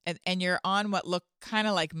room, and you're on what look kind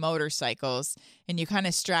of like motorcycles, and you kind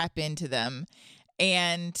of strap into them.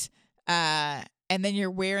 And and then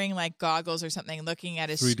you're wearing like goggles or something, looking at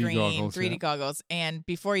a 3D screen, goggles, 3D yeah. goggles. And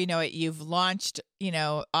before you know it, you've launched,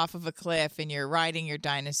 off of a cliff and you're riding your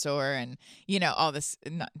dinosaur and, all this,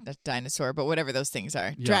 not dinosaur, but whatever those things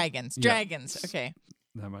are. Yeah. Dragons. Yeah. Dragons. Okay.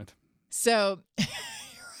 Never mind. So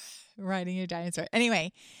riding your dinosaur.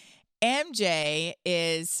 Anyway, MJ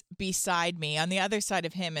is beside me. On the other side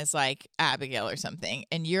of him is like Abigail or something.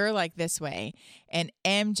 And you're like this way. And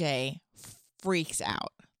MJ freaks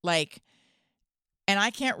out. And I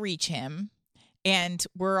can't reach him. And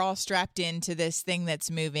we're all strapped into this thing that's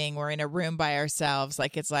moving. We're in a room by ourselves.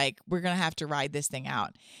 It's like we're going to have to ride this thing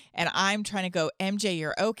out. And I'm trying to go, MJ,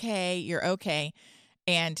 you're okay. You're okay.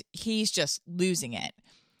 And he's just losing it.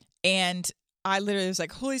 And I literally was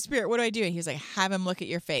like, Holy Spirit, what do I do? He was like, have him look at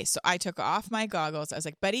your face. So I took off my goggles. I was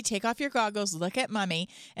like, buddy, take off your goggles. Look at mommy.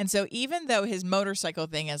 And so even though his motorcycle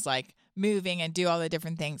thing is like moving and do all the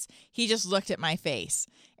different things, he just looked at my face.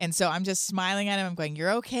 And so I'm just smiling at him. I'm going,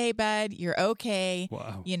 you're okay, bud. You're okay.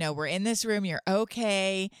 Wow. We're in this room. You're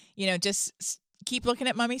okay. Just keep looking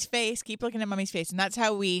at mommy's face. Keep looking at mommy's face. And that's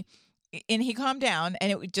how and he calmed down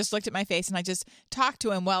and it just looked at my face and I just talked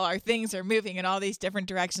to him while our things are moving in all these different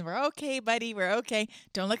directions. We're okay, buddy. We're okay.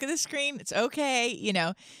 Don't look at the screen. It's okay.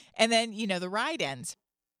 And then, the ride ends.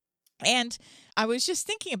 And I was just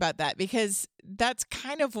thinking about that because that's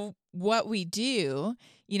kind of what we do,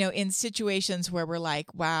 in situations where we're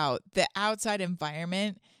like, wow, the outside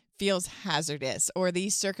environment feels hazardous or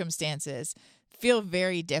these circumstances feel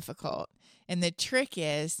very difficult. And the trick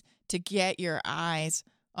is to get your eyes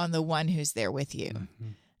on the one who's there with you.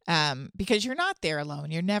 Because you're not there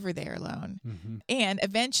alone. You're never there alone. And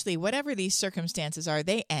eventually, whatever these circumstances are,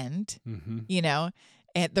 they end,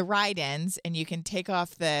 and the ride ends and you can take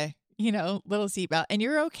off the, little seatbelt and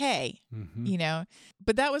you're okay,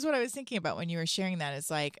 But that was what I was thinking about when you were sharing that.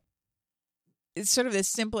 It's sort of the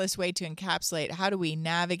simplest way to encapsulate how do we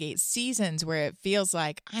navigate seasons where it feels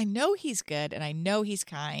like I know he's good and I know he's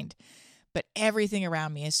kind, but everything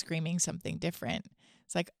around me is screaming something different.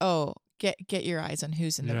 It's like, oh, get your eyes on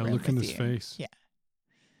who's in the room look in with his you. face.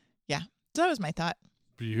 Yeah. So that was my thought.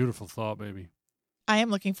 Beautiful thought, baby. I am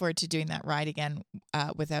looking forward to doing that ride again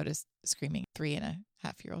without a screaming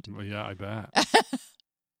 3.5-year-old. Well, yeah, I bet.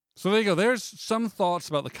 So there you go. There's some thoughts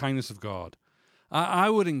about the kindness of God. I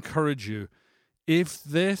would encourage you, if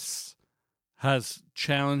this has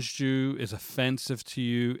challenged you, is offensive to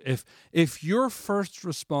you, if your first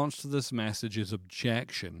response to this message is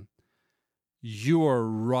objection, you are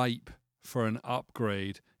ripe for an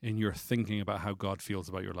upgrade in your thinking about how God feels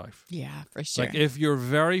about your life. Yeah, for sure. If your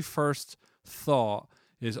very first thought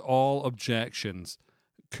is all objections,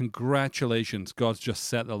 congratulations, God's just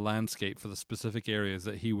set the landscape for the specific areas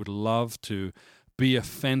that he would love to be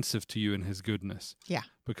offensive to you in his goodness. Yeah.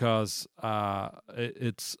 Because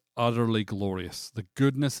it's utterly glorious. The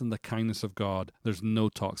goodness and the kindness of God, there's no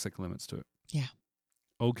toxic limits to it. Yeah.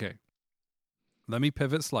 Okay. Let me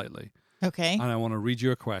pivot slightly. Okay. And I want to read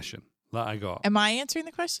you a question that I got. Am I answering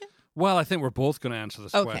the question? Well, I think we're both going to answer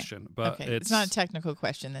this question. But it's not a technical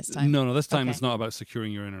question this time. No, this time it's not about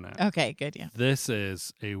securing your internet. Okay, good, yeah. This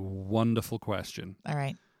is a wonderful question. All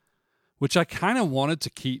right. Which I kind of wanted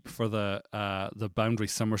to keep for the Boundary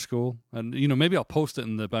Summer School. And, maybe I'll post it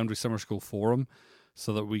in the Boundary Summer School forum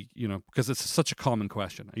so that we, because it's such a common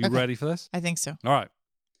question. Are you ready for this? I think so. All right.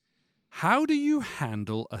 How do you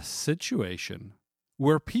handle a situation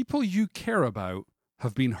where people you care about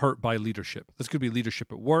have been hurt by leadership? This could be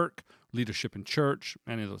leadership at work, leadership in church,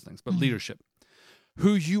 any of those things, but leadership,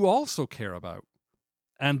 who you also care about,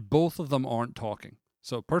 and both of them aren't talking.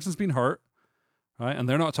 So a person's been hurt, right, and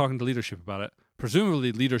they're not talking to leadership about it.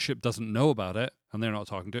 Presumably leadership doesn't know about it, and they're not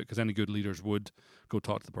talking to it, because any good leaders would go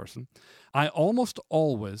talk to the person. I almost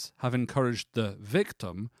always have encouraged the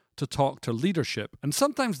victim to talk to leadership, and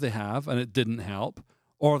sometimes they have, and it didn't help,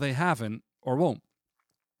 or they haven't, or won't.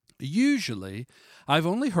 Usually, I've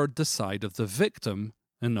only heard the side of the victim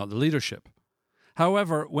and not the leadership.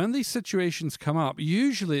 However, when these situations come up,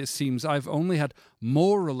 usually it seems I've only had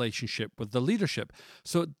more relationship with the leadership,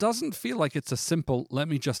 so it doesn't feel like it's a simple, let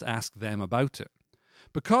me just ask them about it.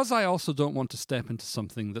 Because I also don't want to step into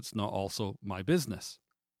something that's not also my business.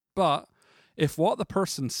 But if what the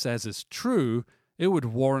person says is true, it would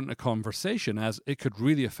warrant a conversation, as it could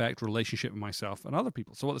really affect relationship with myself and other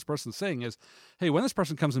people. So what this person's saying is, hey, when this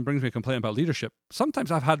person comes and brings me a complaint about leadership,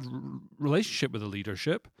 sometimes I've had relationship with the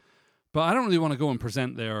leadership, but I don't really want to go and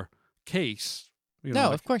present their case.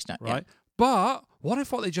 Of course not. Right? Yeah. But what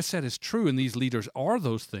if what they just said is true and these leaders are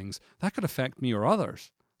those things? That could affect me or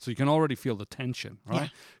others. So you can already feel the tension, right?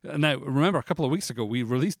 Yeah. Now, remember, a couple of weeks ago, we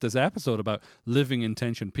released this episode about living in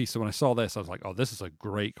tension peace. So when I saw this, I was like, oh, this is a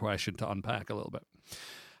great question to unpack a little bit.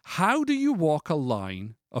 How do you walk a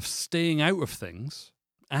line of staying out of things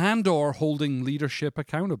and or holding leadership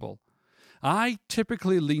accountable? I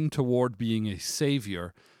typically lean toward being a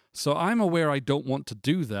savior, so I'm aware I don't want to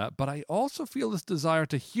do that, but I also feel this desire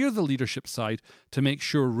to hear the leadership side to make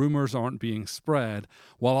sure rumors aren't being spread,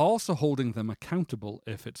 while also holding them accountable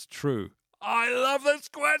if it's true. I love this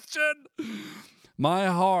question! My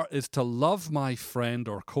heart is to love my friend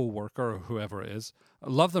or co-worker or whoever it is,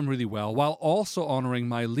 love them really well, while also honoring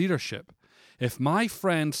my leadership. If my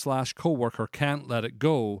friend / co-worker can't let it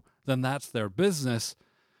go, then that's their business.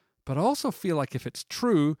 But I also feel like if it's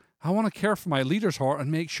true, I want to care for my leader's heart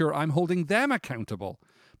and make sure I'm holding them accountable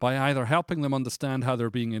by either helping them understand how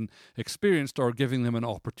they're being experienced or giving them an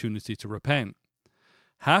opportunity to repent.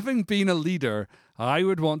 Having been a leader, I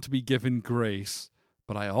would want to be given grace,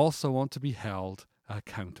 but I also want to be held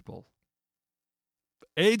accountable.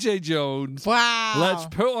 AJ Jones. Wow. Let's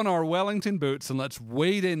put on our Wellington boots and let's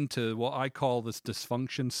wade into what I call this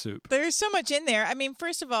dysfunction soup. There's so much in there. I mean,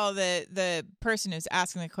 first of all, the person who's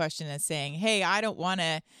asking the question is saying, hey, I don't want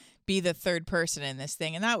to be the third person in this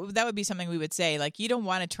thing. And that would be something we would say, like, you don't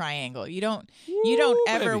want a triangle. You don't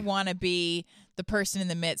ever want to be the person in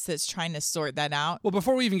the midst that's trying to sort that out. Well,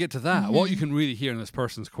 before we even get to that, what you can really hear in this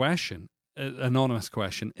person's question, anonymous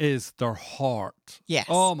question, is their heart. Yes.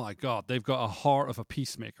 Oh my God, they've got a heart of a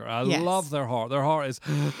peacemaker. I love their heart. Their heart is,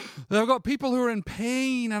 they've got people who are in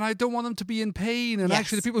pain and I don't want them to be in pain. And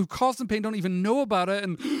actually the people who cause them pain don't even know about it.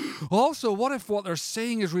 And also, what if what they're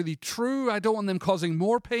saying is really true? I don't want them causing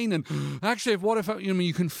more pain. And actually, what if,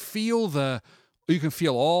 you can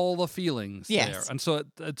feel all the feelings there. And so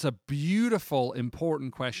it's a beautiful,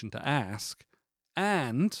 important question to ask.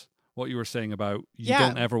 And what you were saying about you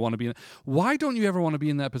don't ever want to be in. Why don't you ever want to be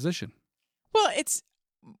in that position? Well,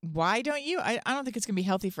 why don't you? I don't think it's going to be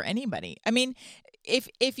healthy for anybody. I mean,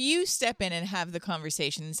 if you step in and have the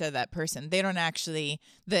conversation instead of that person, they don't actually,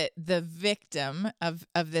 the victim of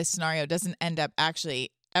this scenario doesn't end up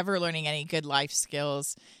actually ever learning any good life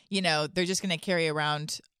skills. They're just going to carry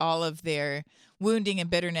around all of their wounding and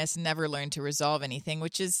bitterness and never learn to resolve anything,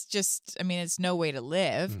 which is just, it's no way to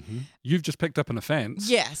live. Mm-hmm. You've just picked up an offense.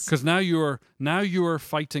 Yes. Because now you're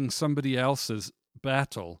fighting somebody else's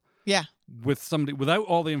battle. Yeah. With somebody, without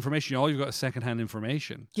all the information, all you've got is secondhand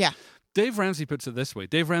information. Yeah. Dave Ramsey puts it this way.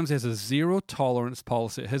 Dave Ramsey has a zero tolerance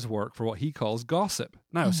policy at his work for what he calls gossip.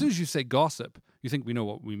 Now, as soon as you say gossip, you think we know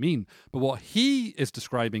what we mean. But what he is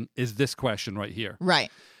describing is this question right here. Right.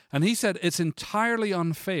 And he said it's entirely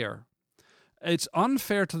unfair. It's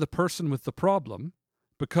unfair to the person with the problem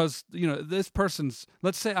because, this person's,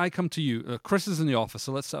 let's say I come to you, Chris is in the office,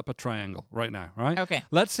 so let's set up a triangle right now, right? Okay.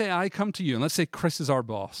 Let's say I come to you, and let's say Chris is our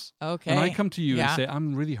boss. Okay. And I come to you and say,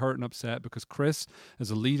 I'm really hurt and upset because Chris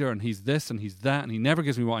is a leader and he's this and he's that and he never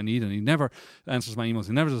gives me what I need and he never answers my emails,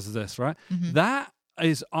 he never does this, right? Mm-hmm. That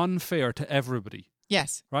is unfair to everybody.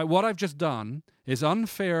 Yes. Right? What I've just done is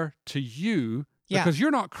unfair to you because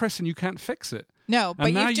you're not Chris and you can't fix it. No,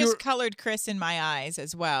 but you've just colored Chris in my eyes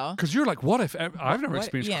as well. Because you're like, what if I've never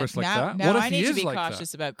experienced Chris like that? Now what if I need to be like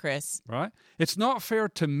cautious that? about Chris. Right? It's not fair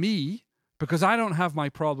to me because I don't have my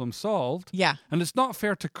problem solved. Yeah. And it's not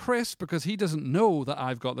fair to Chris because he doesn't know that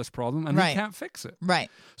I've got this problem and he can't fix it. Right.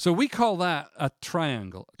 So we call that a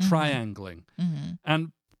triangle, triangling. Mm-hmm.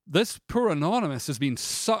 And this poor anonymous has been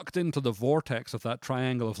sucked into the vortex of that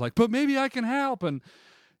triangle of like, but maybe I can help. And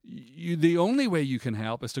the only way you can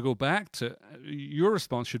help is to go back to your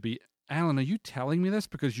response should be, Alan, are you telling me this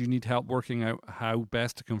because you need help working out how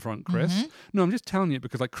best to confront Chris? Mm-hmm. No, I'm just telling you it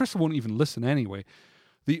because Chris won't even listen anyway.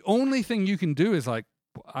 The only thing you can do is I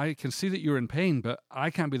can see that you're in pain, but I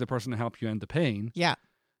can't be the person to help you end the pain. Yeah.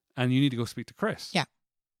 And you need to go speak to Chris. Yeah.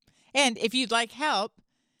 And if you'd like help,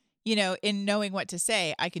 in knowing what to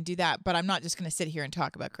say, I can do that, but I'm not just going to sit here and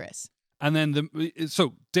talk about Chris. And then,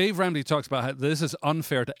 so Dave Ramsey talks about how this is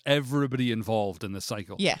unfair to everybody involved in the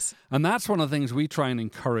cycle. Yes. And that's one of the things we try and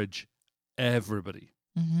encourage everybody,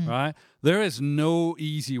 right? There is no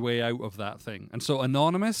easy way out of that thing. And so,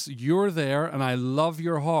 Anonymous, you're there, and I love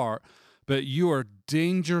your heart, but you are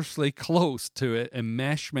dangerously close to it,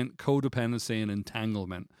 enmeshment, codependency, and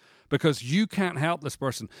entanglement, because you can't help this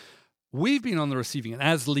person. We've been on the receiving end,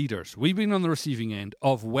 as leaders, we've been on the receiving end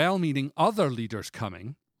of well-meaning other leaders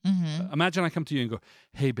coming. Mm-hmm. Imagine I come to you and go,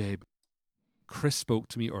 hey, babe, Chris spoke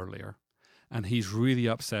to me earlier and he's really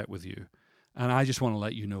upset with you. And I just want to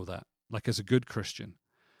let you know that, as a good Christian.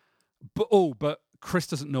 But Chris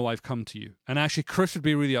doesn't know I've come to you. And actually, Chris would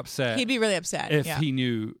be really upset. He'd be really upset if he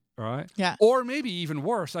knew All right. Yeah. Or maybe even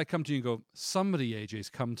worse, I come to you and go, somebody, AJ's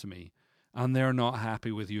come to me and they're not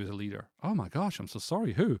happy with you as a leader. Oh my gosh, I'm so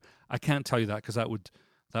sorry. Who? I can't tell you that because that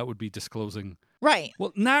would be disclosing. Right.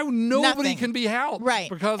 Well, now nobody Nothing. can be helped. Right.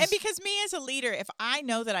 Because me as a leader, if I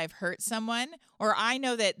know that I've hurt someone or I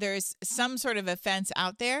know that there's some sort of offense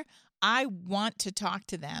out there, I want to talk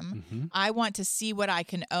to them. Mhm. I want to see what I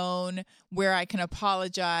can own, where I can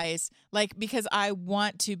apologize, because I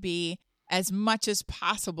want to be as much as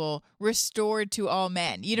possible restored to all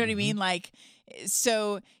men. You know what I mean?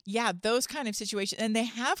 So yeah, those kind of situations, and they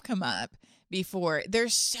have come up before. They're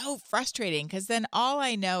so frustrating because then all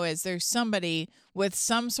I know is there's somebody with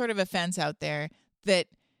some sort of offense out there that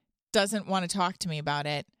doesn't want to talk to me about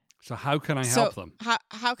it. So how can I help them?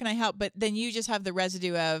 How can I help? But then you just have the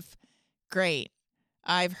residue of, great,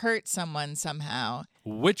 I've hurt someone somehow.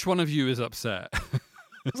 Which one of you is upset?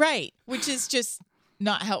 Right. Which is just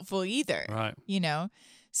not helpful either. Right.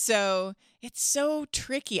 So it's so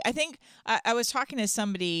tricky. I think I was talking to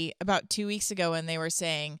somebody about 2 weeks ago and they were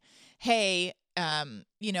saying, hey,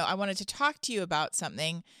 I wanted to talk to you about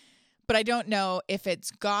something, but I don't know if it's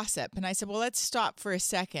gossip. And I said, well, let's stop for a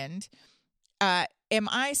second. Am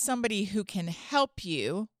I somebody who can help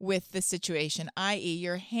you with the situation, i.e.,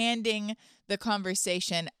 you're handing the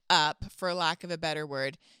conversation up, for lack of a better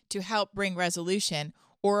word, to help bring resolution,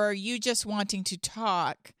 or are you just wanting to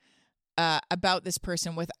talk about this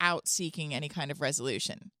person without seeking any kind of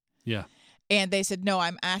resolution? Yeah. And they said, no,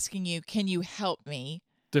 I'm asking you, can you help me?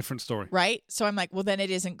 Different story. Right? So I'm like, well, then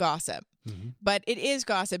it isn't gossip. Mm-hmm. But it is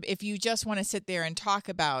gossip if you just want to sit there and talk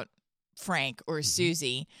about Frank or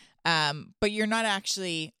Susie, but you're not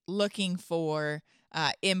actually looking for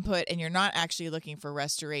input and you're not actually looking for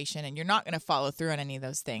restoration and you're not going to follow through on any of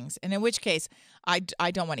those things. And in which case, I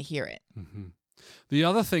don't want to hear it. Mm-hmm. The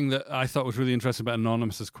other thing that I thought was really interesting about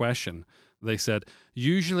Anonymous's question, they said,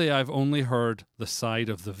 usually I've only heard the side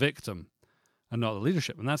of the victim and not the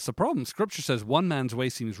leadership. And that's the problem. Scripture says one man's way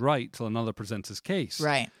seems right till another presents his case.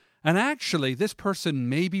 Right. And actually, this person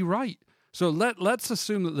may be right. So let's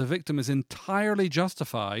assume that the victim is entirely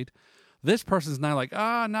justified. This person's now like,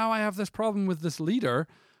 now I have this problem with this leader,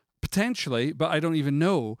 potentially, but I don't even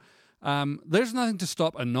know. There's nothing to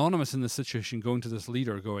stop Anonymous in this situation going to this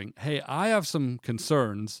leader going, hey, I have some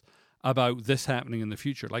concerns about this happening in the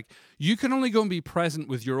future. Like, you can only go and be present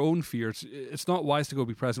with your own fears. It's not wise to go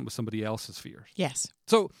be present with somebody else's fears. Yes.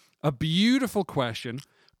 So a beautiful question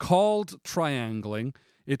called triangling.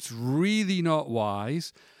 It's really not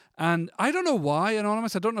wise. And I don't know why,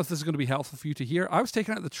 Anonymous, I don't know if this is going to be helpful for you to hear. I was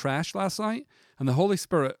taking out the trash last night, and the Holy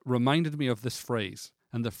Spirit reminded me of this phrase.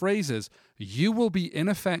 And the phrase is, you will be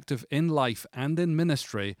ineffective in life and in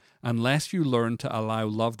ministry unless you learn to allow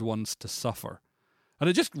loved ones to suffer. And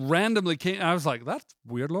it just randomly came. I was like, that's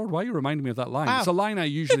weird, Lord. Why are you reminding me of that line? Wow. It's a line I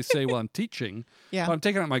usually say while I'm teaching. Yeah. But I'm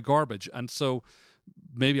taking out my garbage. And so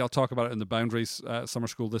maybe I'll talk about it in the Boundaries Summer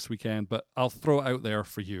School this weekend, but I'll throw it out there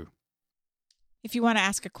for you. If you want to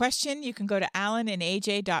ask a question, you can go to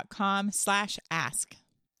alanandaj.com/ask.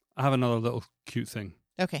 I have another little cute thing.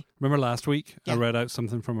 Okay. Remember last week Yeah. I read out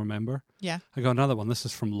something from a member? Yeah. I got another one. This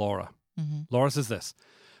is from Laura. Mm-hmm. Laura says this.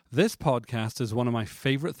 This podcast is one of my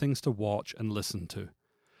favorite things to watch and listen to.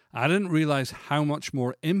 I didn't realize how much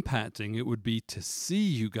more impacting it would be to see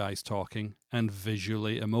you guys talking and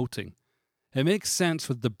visually emoting. It makes sense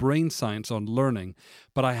with the brain science on learning,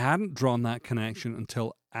 but I hadn't drawn that connection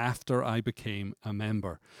until after I became a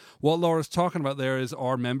member. What Laura's talking about there is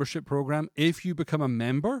our membership program. If you become a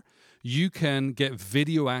member, you can get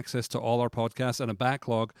video access to all our podcasts and a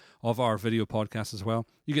backlog of our video podcasts as well.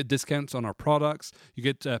 You get discounts on our products. You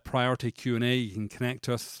get priority Q&A. You can connect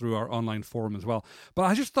to us through our online forum as well. But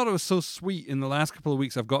I just thought it was so sweet. In the last couple of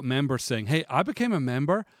weeks, I've got members saying, hey, I became a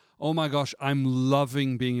member. Oh my gosh, I'm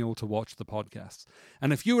loving being able to watch the podcasts.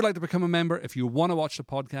 And if you would like to become a member, if you want to watch the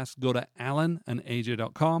podcast, go to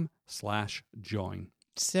alanandaj.com/join.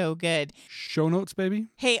 So good. Show notes, baby.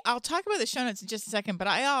 Hey, I'll talk about the show notes in just a second, but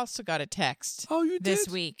I also got a text this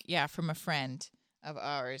week, from a friend of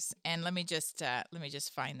ours. And let me just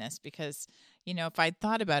find this because, if I'd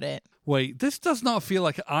thought about it. Wait, this does not feel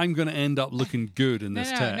like I'm going to end up looking good in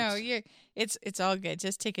this text. No, it's all good.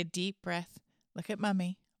 Just take a deep breath. Look at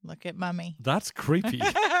mommy. Look at mommy. That's creepy.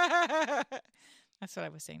 That's what I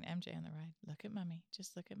was saying to MJ on the ride. Look at mommy.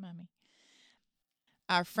 Just look at mommy.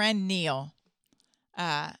 Our friend Neil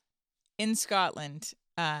in Scotland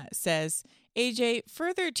says, AJ,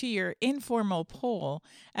 further to your informal poll,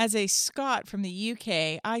 as a Scot from the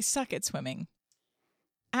UK, I suck at swimming.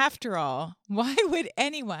 After all, why would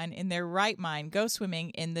anyone in their right mind go swimming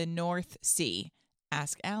in the North Sea?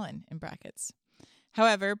 Ask Alan, in brackets.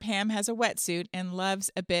 However, Pam has a wetsuit and loves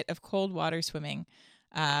a bit of cold water swimming,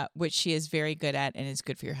 which she is very good at and is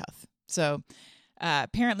good for your health. So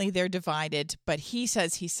apparently they're divided, but he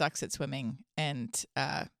says he sucks at swimming, and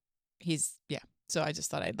So I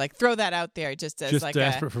just thought I'd like throw that out there just as like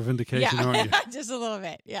desperate for vindication, aren't you? Just a little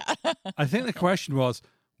bit, yeah. I think the question was,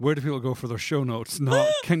 where do people go for their show notes? Not,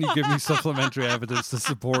 can you give me supplementary evidence to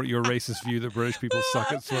support your racist view that British people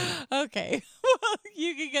suck at swimming? Okay. Well,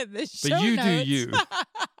 you can get the show notes. But you do you.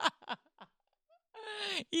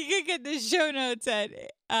 You can get the show notes at,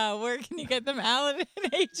 where can you get them?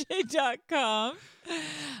 AlanandAJ.com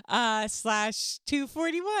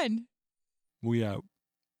 /241. We out.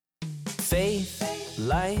 Faith,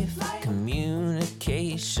 life,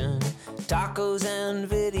 communication, tacos and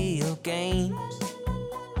video games,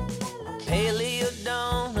 paleo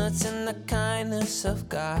donuts and the kindness of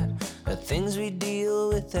God, the things we deal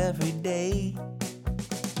with every day.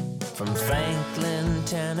 From Franklin,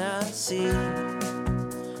 Tennessee,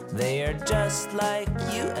 they are just like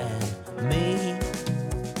you and me.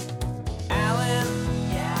 Alan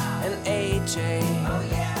and AJ,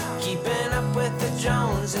 keeping up with the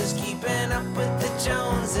Joneses, keeping up with the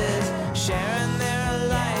Joneses, sharing their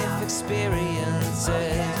life experiences.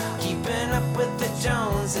 Keeping up with the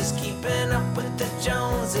Joneses, keeping up with the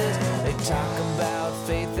Joneses. They talk about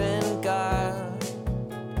faith in God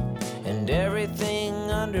and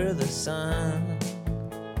everything under the sun.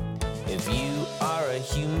 If you are a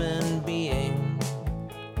human being,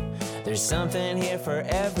 there's something here for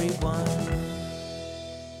everyone.